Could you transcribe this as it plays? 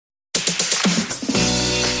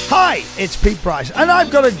Hi, it's Pete Price, and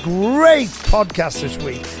I've got a great podcast this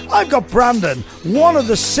week. I've got Brandon, one of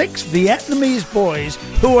the 6 Vietnamese boys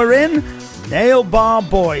who are in Nail Bar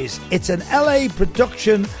Boys. It's an LA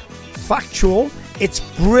production, factual. It's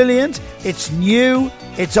brilliant. It's new.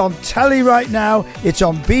 It's on telly right now. It's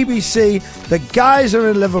on BBC. The guys are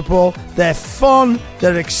in Liverpool. They're fun.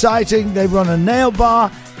 They're exciting. They run a nail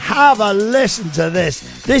bar. Have a listen to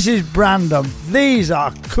this. This is Brandon. These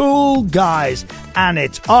are cool guys, and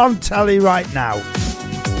it's on telly right now.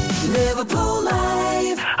 Liverpool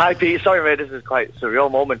Live. Hi, Pete. Sorry, mate. This is quite a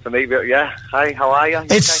surreal moment for me, but yeah. Hi, how are you?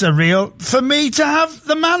 It's surreal for me to have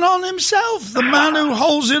the man on himself, the man who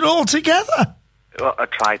holds it all together. Well, I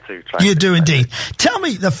try to. You do indeed. Tell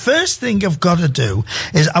me, the first thing you've got to do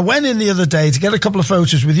is, I went in the other day to get a couple of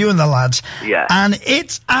photos with you and the lads, yeah, and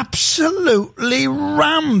it's absolutely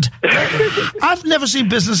rammed. I've never seen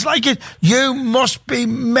business like it. You must be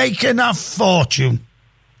making a fortune.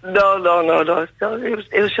 No.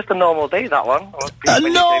 It was just a normal day, that one. A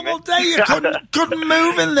normal day? You couldn't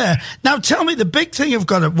move in there. Now, tell me, the big thing you've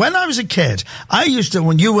got to... When I was a kid, I used to,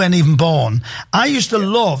 when you weren't even born, I used to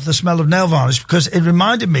love the smell of nail varnish because it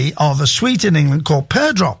reminded me of a sweet in England called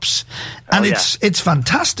Pear Drops. And it's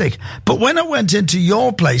fantastic. But when I went into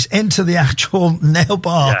your place, into the actual nail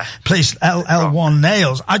bar place, LL1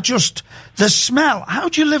 Nails, the smell, how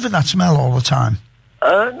do you live with that smell all the time?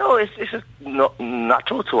 No, it's just not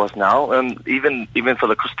natural to us now. Even for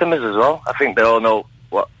the customers as well. I think they all know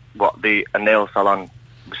what a nail salon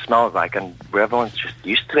smells like, and everyone's just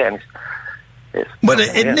used to it. And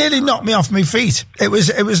it nearly knocked me off my feet. It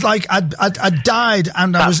was like I died,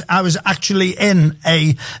 and I was actually in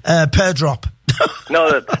a pear drop.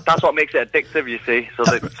 No, that's what makes it addictive, you see. So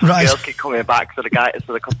the sales keep coming back, so the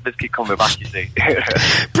customers keep coming back, you see.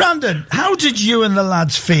 Brandon, how did you and the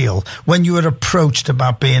lads feel when you were approached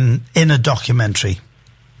about being in a documentary?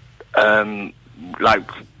 We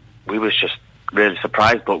was just really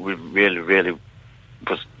surprised, but we really, really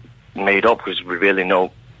was made up, because we really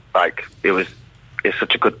know, it's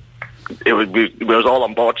such a good... we was all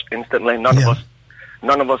on board instantly. None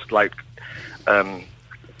of us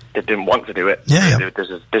they didn't want to do it.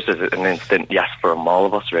 This is an instant yes from all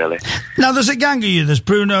of us, really. Now, there's a gang of you. There's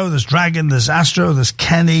Bruno, there's Dragon, there's Astro, there's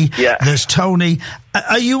Kenny, there's Tony.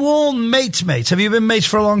 Are you all mates? Have you been mates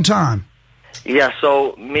for a long time? Yeah,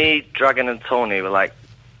 so me, Dragon and Tony were like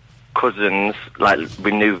cousins. Like,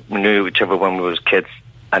 we knew each other when we was kids.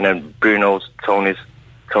 And then Bruno's Tony's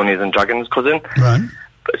and Dragon's cousin. Right.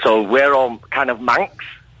 So we're all kind of Manx,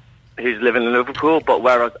 who's living in Liverpool, but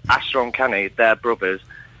whereas Astro and Kenny, they're brothers.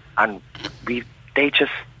 And they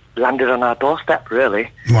just landed on our doorstep,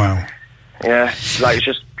 really. Wow. Yeah, it's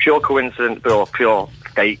just pure coincidence, or pure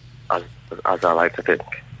fate, as I like to think.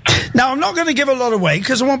 Now, I'm not going to give a lot away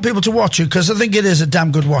because I want people to watch it, because I think it is a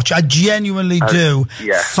damn good watch. I genuinely do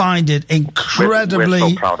find it incredibly... We're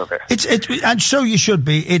so proud of it. And so you should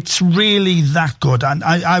be. It's really that good. And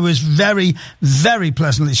I was very, very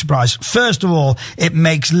pleasantly surprised. First of all, it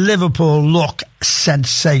makes Liverpool look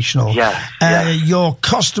sensational. Your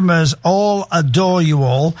customers all adore you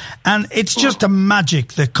all, and it's just a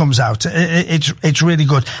magic that comes out. It's really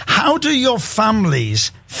good. How do your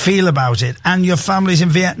families feel about it, and your families in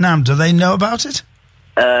Vietnam? Do they know about it?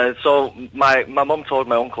 So my mum told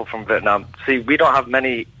my uncle from Vietnam. See, we don't have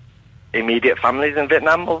many immediate families in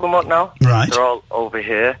Vietnam overmuch now. Right. They're all over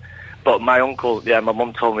here. But my uncle, my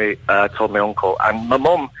mum told my uncle, and my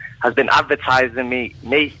mum has been advertising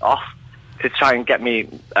me off to try and get me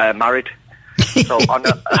married. So on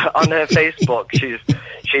her Facebook,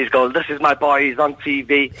 she's going, "This is my boy. He's on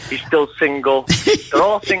TV. He's still single." They're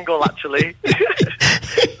all single, actually.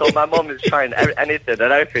 So my mum is trying anything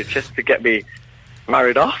and everything just to get me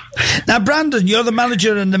married off. Now, Brandon, you're the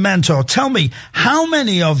manager and the mentor. Tell me, how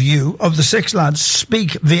many of you, of the 6 lads,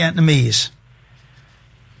 speak Vietnamese?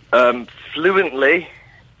 Fluently,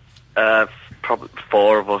 probably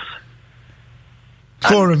 4 of us.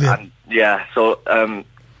 4 of you? Yeah, so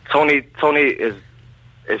Tony is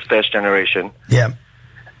first generation. Yeah.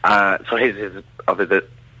 So his is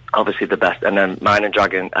obviously the best, and then mine and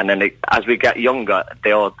Dragon, and then as they get younger,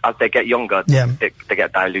 they get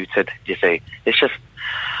diluted. You see, it's just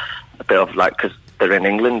a bit of because they're in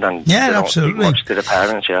England and absolutely much to the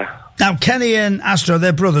parents. Yeah. Now, Kenny and Astro,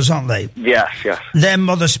 they're brothers, aren't they? Yes. Their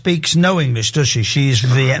mother speaks no English, does she? She's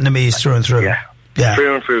Vietnamese through and through. Yeah.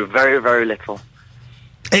 Through and through, very, very little.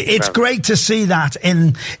 It's great to see that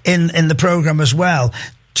in the programme as well.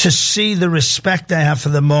 to see the respect they have for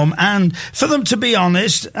the mum, and for them to be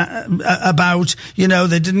honest about, you know,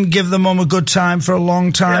 they didn't give the mum a good time for a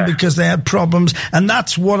long time because they had problems. And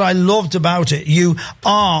that's what I loved about it. You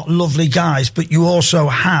are lovely guys, but you also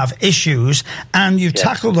have issues, and you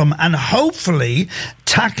tackle them, and hopefully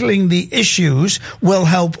tackling the issues will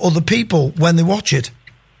help other people when they watch it.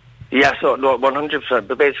 Yeah, so no, 100%.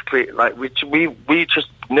 But basically, like we just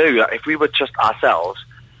knew that if we were just ourselves,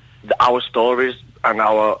 our stories and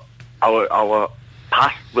our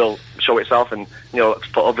past will show itself, and you know,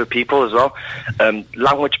 for other people as well.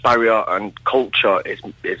 Language barrier and culture is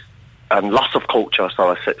loss of culture,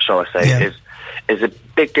 shall I say, is a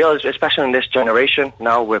big deal, especially in this generation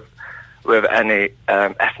now with any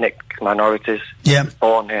ethnic minorities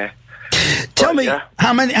born here. Tell me,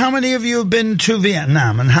 how many of you have been to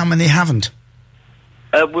Vietnam, and how many haven't?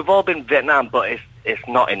 We've all been Vietnam, but it's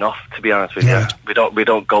not enough, to be honest with you. We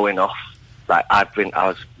don't go enough. Like last time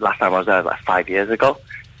I was there like 5 years ago.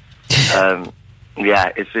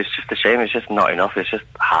 It's just a shame. It's just not enough. It's just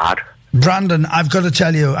hard. Brandon, I've got to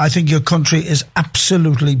tell you, I think your country is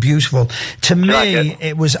absolutely beautiful. To me,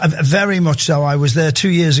 it was very much so. I was there 2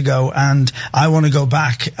 years ago, and I want to go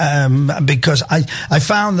back because I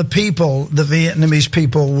found the Vietnamese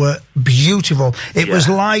people were beautiful. It was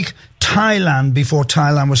like Thailand before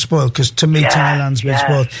Thailand was spoiled, because to me Thailand's been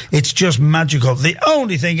spoiled. It's just magical. The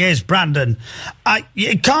only thing is, Brandon,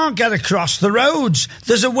 you can't get across the roads.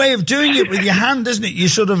 There's a way of doing it with your hand, isn't it? You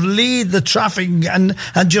sort of lead the traffic and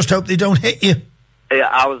just hope they don't hit you. Yeah,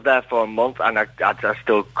 I was there for a month, and I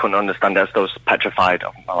still couldn't understand it. I still was petrified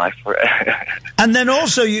of my life for it. And then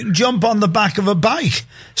also you can jump on the back of a bike.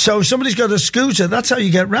 So if somebody's got a scooter, that's how you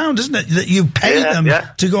get round, isn't it? That you pay them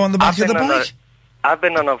to go on the back of the bike. I've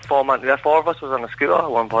been on a 4-man. Yeah, 4 of us was on a scooter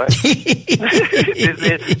at one point.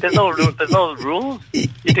 There's no rules. You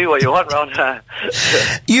do what you want around here.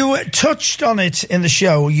 You touched on it in the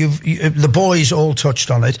show. The boys all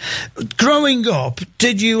touched on it. Growing up,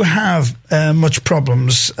 did you have much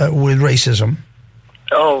problems with racism?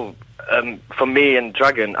 Oh, for me and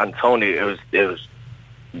Dragon and Tony, it was.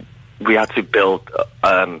 We had to build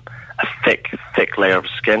a thick layer of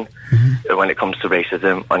skin when it comes to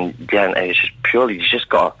racism, and it's just purely, you just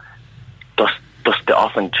got to dust it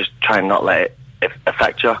off and just try and not let it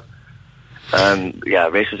affect you.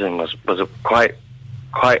 Racism was quite.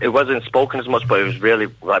 It wasn't spoken as much, but it was really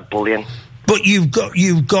like bullying. But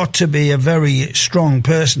you've got to be a very strong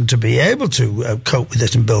person to be able to cope with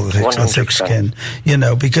it and build a thick skin, you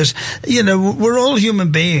know, because, you know, we're all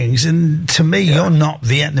human beings, and to me, you're not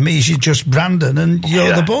Vietnamese, you're just Brandon, and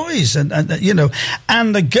you're the boys, and you know,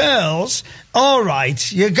 and the girls. All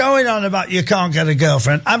right, you're going on about you can't get a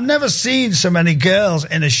girlfriend. I've never seen so many girls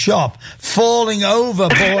in a shop falling over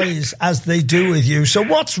boys as they do with you. So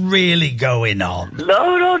what's really going on?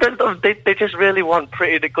 No, they just really want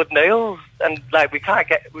pretty good nails, and like we can't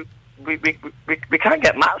get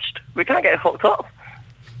matched. We can't get hooked up.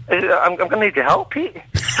 I'm going to need your help, Pete.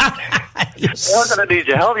 Yes. I'm going to need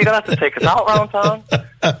your help. You're going to have to take us out around town.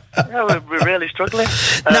 We're really struggling.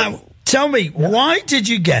 Now, tell me, why did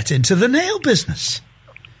you get into the nail business?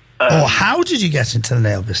 Or how did you get into the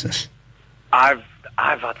nail business? I've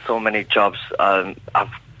had so many jobs. I've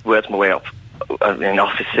worked my way up in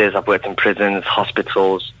offices. I've worked in prisons,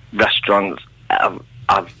 hospitals, restaurants. And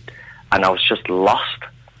I was just lost.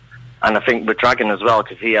 And I think with Dragon as well,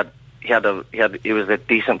 because he was a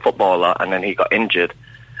decent footballer, and then he got injured,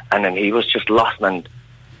 and then he was just lost. And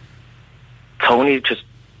Tony just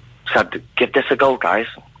said, "Give this a go, guys."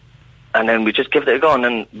 And then we just gave it a go, and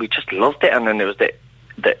then we just loved it. And then it was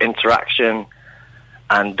the interaction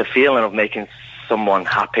and the feeling of making someone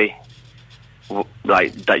happy,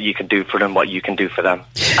 like that you can do for them what you can do for them,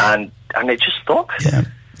 and it just stuck. Yeah.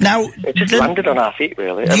 Now it just landed on our feet,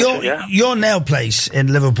 really. Your nail place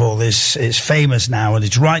in Liverpool is famous now, and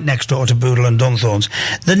it's right next door to Boodle and Dunthorne's.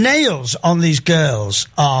 The nails on these girls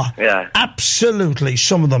are absolutely,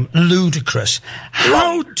 some of them, ludicrous.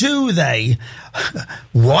 How do they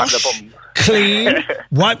wash, clean,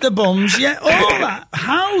 wipe the bums, all that?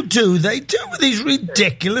 How do they do with these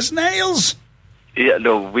ridiculous nails? Yeah,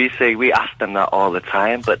 no, we ask them that all the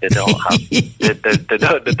time, but they don't have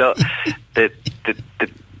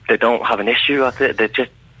they don't have an issue with it. They're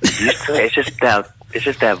just used to it. It's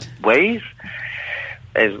just their ways.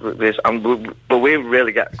 But we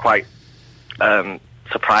really get quite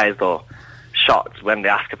surprised or shocked when they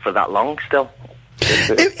ask it for that long. Still,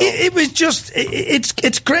 it was just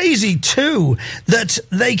it's crazy too that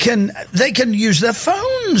they can use their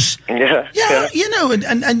phones. Yeah, you know,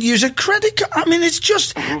 and use a credit card. I mean, it's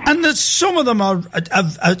just and that some of them are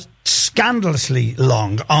scandalously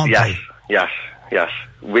long, aren't they? Yes. Yes.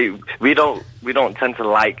 We don't tend to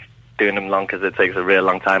like doing them long because it takes a really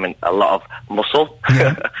long time and a lot of muscle.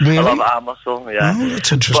 Yeah. Really? A lot of arm muscle. Yeah. Oh,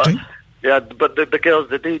 that's interesting. But the girls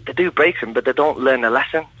they do break them, but they don't learn a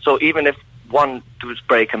lesson. So even if one does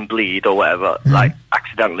break and bleed or whatever, like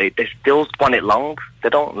accidentally, they still want it long. They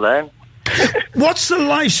don't learn. What's the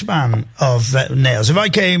lifespan of nails? If I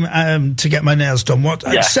came to get my nails done,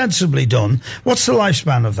 sensibly done, what's the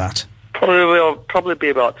lifespan of that? Probably be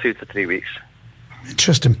about 2 to 3 weeks.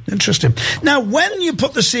 Interesting. Now, when you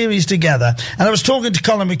put the series together, and I was talking to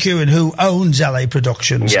Colin McEwen, who owns LA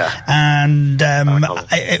Productions, and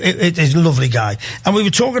he's a lovely guy, and we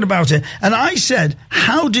were talking about it, and I said,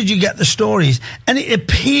 how did you get the stories? And it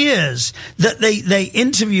appears that they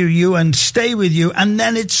interview you and stay with you, and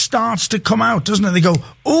then it starts to come out, doesn't it? They go,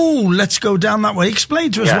 oh, let's go down that way.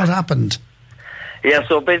 Explain to us what happened. Yeah,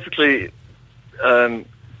 so basically,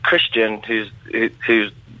 Christian, who's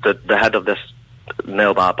the head of this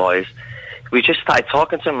Nail Bar Boys, we just started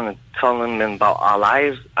talking to him and telling him about our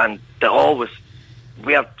lives, and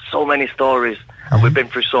we have so many stories, and we've been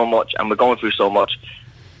through so much, and we're going through so much.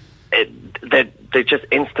 They just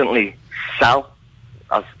instantly sell,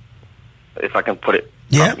 as if I can put it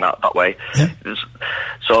that way. Yeah.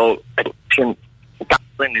 So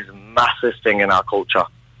gambling is a massive thing in our culture,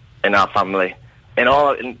 in our family,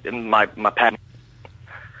 in my parents.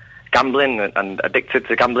 Gambling and addicted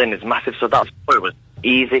to gambling is massive, so that's why it was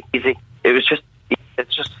easy. It was just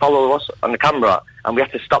follow us on the camera, and we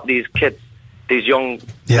have to stop these kids, these young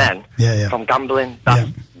men from gambling. That's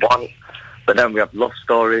one. But then we have love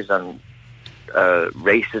stories and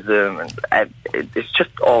racism, and it's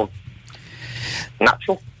just all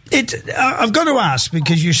natural. I've got to ask,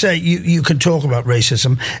 because you say you can talk about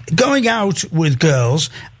racism. Going out with girls,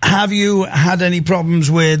 have you had any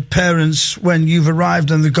problems with parents when you've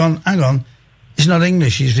arrived and they've gone, hang on, he's not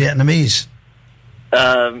English, he's Vietnamese?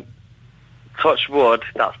 Touch wood,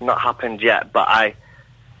 that's not happened yet, but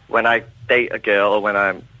when I date a girl or when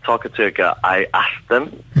I'm talking to a girl, I ask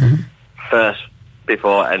them first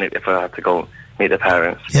before, and if I have to go meet the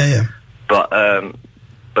parents. Yeah.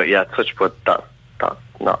 But yeah, touch wood, that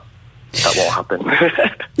won't happen.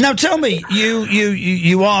 Now tell me,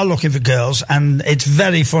 you are looking for girls, and it's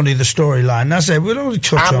very funny, the storyline. I say we'll only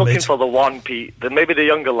touch on it. I'm looking for the one, Pete. Maybe the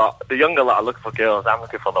younger lot are looking for girls. I'm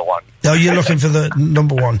looking for the one. Oh, you're looking for the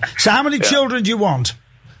number one. So how many children do you want?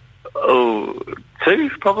 Oh,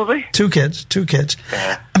 2 probably. 2 kids.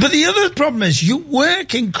 Yeah. But the other problem is you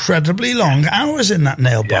work incredibly long hours in that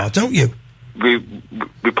nail bar, don't you? We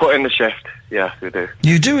put in the shift. Yes, we do.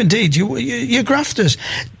 You do indeed. You're grafters.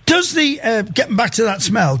 Does the getting back to that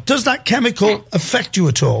smell? Does that chemical affect you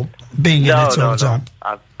at all? Being in it all the time.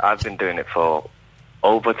 I've been doing it for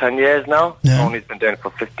over 10 years now. Yeah. Tony's been doing it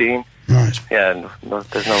for 15. Right. Yeah.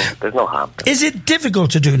 There's no harm. Is it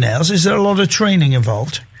difficult to do nails? Is there a lot of training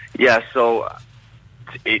involved? Yeah. So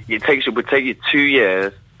it would take you 2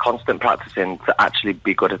 years constant practicing to actually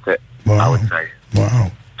be good at it. Wow. I would say.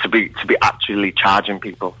 Wow. To be actually charging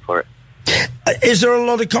people for it. Is there a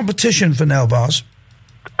lot of competition for nail bars?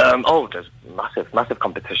 There's massive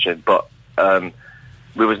competition, but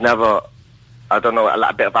we was never, I don't know,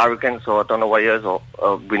 a bit of arrogance, or I don't know what it is, or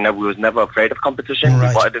we was never afraid of competition. Right.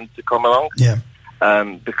 We wanted them to come along. Yeah.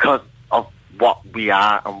 Because of what we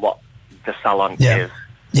are and what the salon is.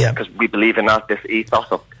 Yeah. Because we believe in this ethos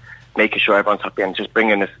of making sure everyone's happy and just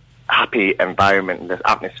bringing this happy environment and this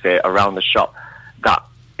atmosphere around the shop that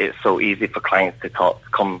it's so easy for clients to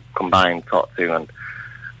come by and talk to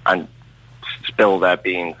and spill their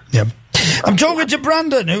beans. Yep. I'm talking to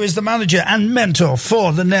Brandon, who is the manager and mentor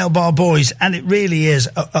for the Nail Bar Boys, and it really is,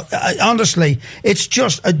 honestly, it's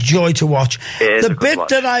just a joy to watch. The bit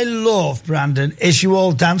that I love, Brandon, is you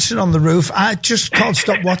all dancing on the roof. I just can't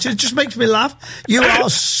stop watching. It just makes me laugh. You are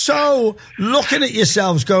so looking at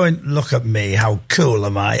yourselves going, look at me, how cool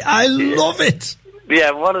am I? I love it.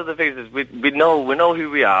 Yeah, one of the things is we know who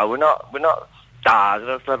we are. We're not stars, we're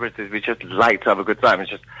not celebrities. We just like to have a good time. It's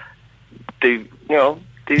just do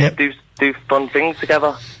fun things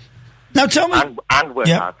together. Now tell me, and work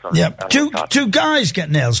hard. Sorry. Yeah, two guys get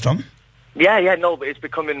nails done. Yeah, no, but it's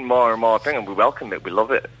becoming more and more a thing, and we welcome it. We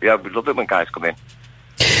love it. Yeah, we love it when guys come in.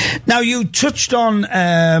 Now, you touched on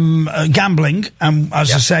gambling, and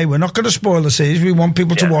as I say, we're not going to spoil the series. We want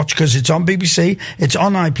people to watch because it's on BBC, it's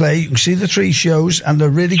on iPlayer. You can see the 3 shows, and they're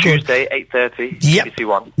really good. Tuesday, 8:30, BBC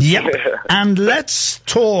One. Yep. And let's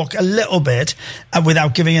talk a little bit,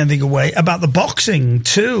 without giving anything away, about the boxing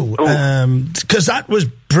too, because that was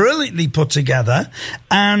brilliantly put together,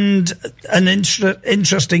 and an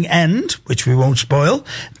interesting end, which we won't spoil,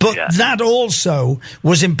 but that also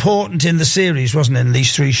was important in the series, wasn't it, in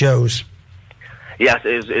these 3 shows? Yes,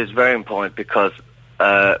 it's very important because,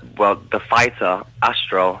 the fighter,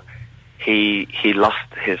 Astro, he lost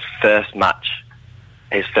his first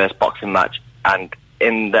boxing match, and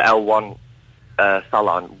in the L1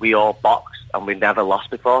 salon, we all boxed and we never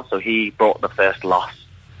lost before, so he brought the first loss.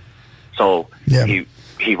 So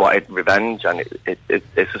he wanted revenge, and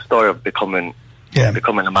it's a story of becoming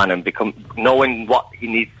a man and knowing what he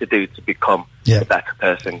needs to do to become a better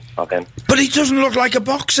person of him. But he doesn't look like a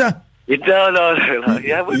boxer. No.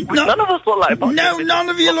 Yeah, none of us look like boxers. No, none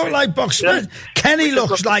of you look like boxers. Kenny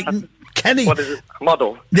looks like... Kenny, what is it?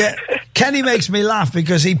 Model. Yeah, Kenny makes me laugh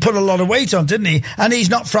because he put a lot of weight on, didn't he? And he's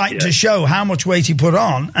not frightened to show how much weight he put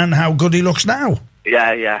on and how good he looks now.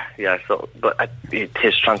 Yeah. So, but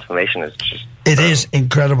his transformation is just... It is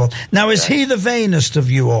incredible. Now, is he the vainest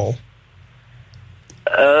of you all?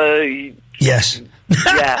 Yes.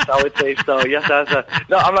 Yes, I would say so. Yes,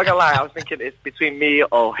 no, I'm not gonna lie. I was thinking it's between me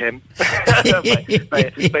or him, but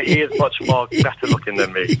he is much more better looking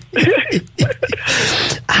than me.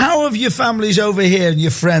 How have your families over here and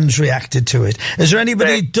your friends reacted to it? Is there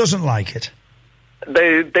anybody who doesn't like it?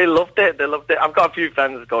 They loved it. They loved it. I've got a few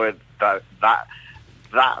friends going that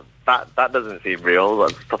doesn't seem real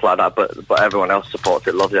and stuff like that. But everyone else supports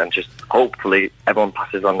it, loves it, and just hopefully everyone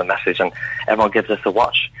passes on the message and everyone gives us a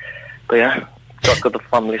watch. But yeah. Got good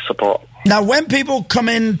family support. Now, when people come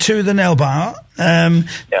into the nail bar, do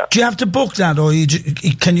you have to book that, or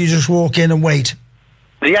can you just walk in and wait?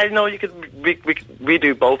 Yeah, no, you can. We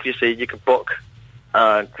do both. You see, you can book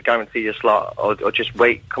to guarantee your slot, or just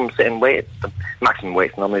wait. Come sit and wait. The maximum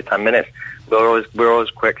wait's normally 10 minutes. We're always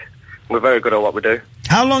quick. We're very good at what we do.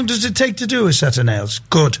 How long does it take to do a set of nails?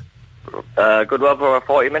 Good. Good over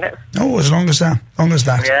 40 minutes. Oh, as long as that.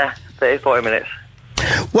 Yeah, 40 minutes.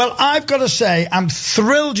 Well, I've got to say, I'm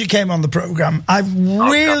thrilled you came on the programme. I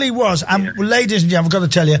really was. And ladies and gentlemen, I've got to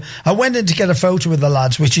tell you, I went in to get a photo with the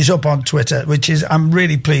lads, which is up on Twitter, I'm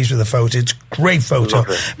really pleased with the photo. It's a great photo.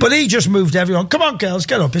 Lovely. But he just moved everyone. Come on, girls,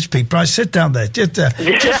 get up. It's Pete Price. Sit down there. Just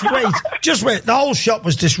wait. Just wait. The whole shop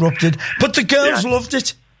was disrupted, but the girls loved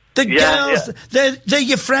it. The girls, they're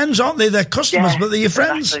your friends, aren't they? They're customers, but they're your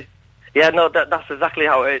friends. Exactly. Yeah, no, that's exactly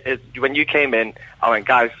how it is. When you came in, I went,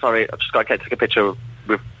 guys, sorry, I've just got to take a picture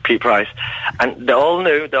with Pete Price, and they all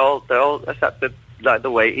knew, they all accepted like the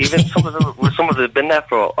way. Even some of them have been there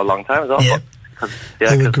for a long time as well. Yeah,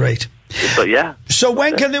 they were great. But yeah. So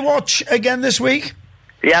when can they watch again this week?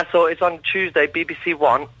 Yeah, so it's on Tuesday, BBC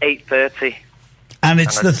One, 8:30. And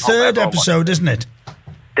it's the third episode, isn't it?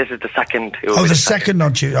 This is the second. The second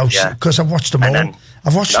on Tuesday. Oh, because I've watched them all.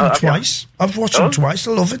 I've watched them twice. I've watched them twice.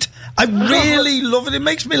 I love it. I really love it. It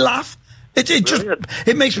makes me laugh.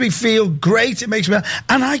 It makes me feel great. It makes me,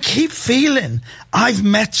 and I keep feeling I've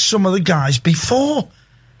met some of the guys before.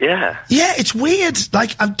 Yeah. Yeah, it's weird.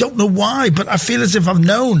 Like, I don't know why, but I feel as if I've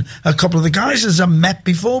known a couple of the guys as I've met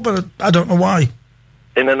before, but I don't know why.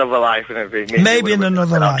 In another life, maybe in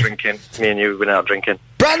another life. Drinking. Me and you went out drinking.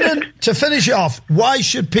 Brandon, to finish off, why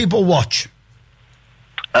should people watch?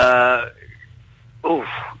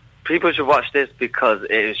 People should watch this because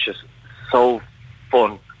it is just so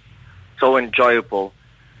fun, so enjoyable,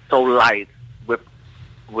 so light, with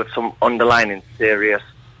some underlining serious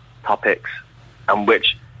topics, and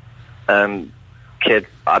which kids,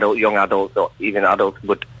 young adults, or even adults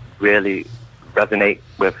would really resonate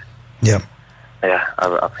with. Yeah. Yeah,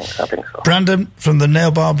 I think so. Brandon from the Nail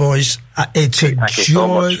Bar Boys, it's a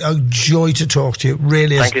joy to talk to you. It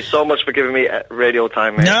really is. Thank you so much for giving me radio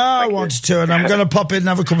time, mate. No, I wanted to, and I'm going to pop in and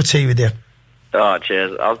have a cup of tea with you. Oh,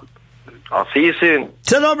 cheers. I'll see you soon.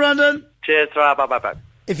 Ta-ra, Brandon. Cheers. Bye.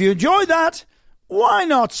 If you enjoyed that, why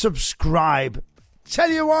not subscribe? Tell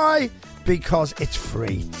you why? Because it's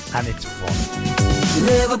free and it's fun.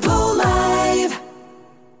 Liverpool Live.